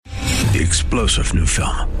The explosive new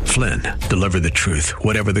film, Flynn, deliver the truth,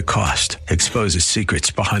 whatever the cost, exposes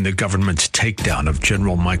secrets behind the government's takedown of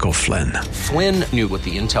General Michael Flynn. Flynn knew what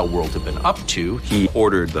the intel world had been up to. He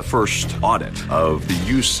ordered the first audit of the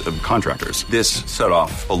use of contractors. This set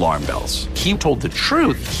off alarm bells. He told the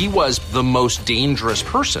truth. He was the most dangerous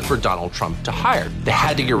person for Donald Trump to hire. They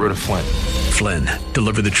had to get rid of Flynn. Flynn,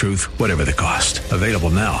 deliver the truth, whatever the cost. Available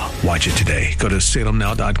now. Watch it today. Go to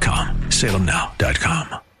salemnow.com.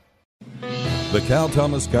 salemnow.com. The Cal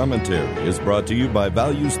Thomas Commentary is brought to you by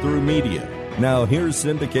Values Through Media. Now here's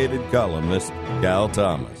syndicated columnist Cal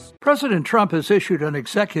Thomas. President Trump has issued an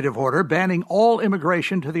executive order banning all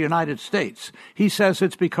immigration to the United States. He says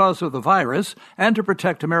it's because of the virus and to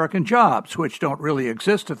protect American jobs, which don't really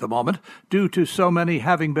exist at the moment due to so many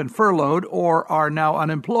having been furloughed or are now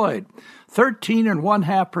unemployed.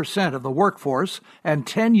 13.5% of the workforce and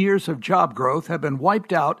 10 years of job growth have been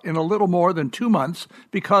wiped out in a little more than 2 months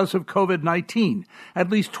because of COVID-19.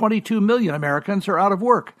 At least 22 million Americans are out of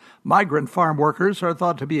work. Migrant farm workers are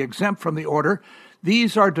thought to be exempt from the order.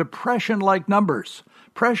 These are depression-like numbers.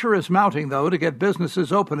 Pressure is mounting, though, to get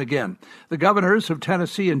businesses open again. The governors of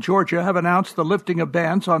Tennessee and Georgia have announced the lifting of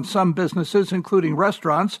bans on some businesses, including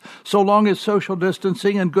restaurants, so long as social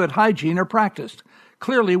distancing and good hygiene are practiced.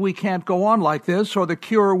 Clearly, we can't go on like this, or the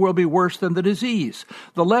cure will be worse than the disease.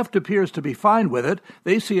 The left appears to be fine with it.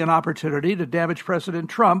 They see an opportunity to damage President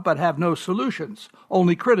Trump, but have no solutions,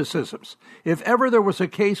 only criticisms. If ever there was a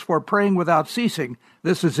case for praying without ceasing,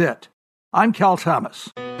 this is it. I'm Cal Thomas.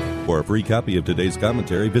 For a free copy of today's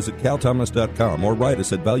commentary, visit calthomas.com or write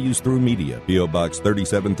us at Values Through Media, P.O. Box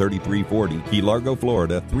 373340, Key Largo,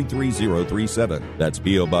 Florida 33037. That's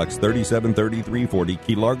P.O. Box 373340,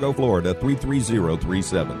 Key Largo, Florida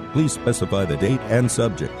 33037. Please specify the date and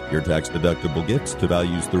subject. Your tax-deductible gifts to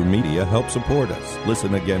Values Through Media help support us.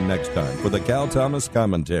 Listen again next time for the Cal Thomas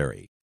Commentary.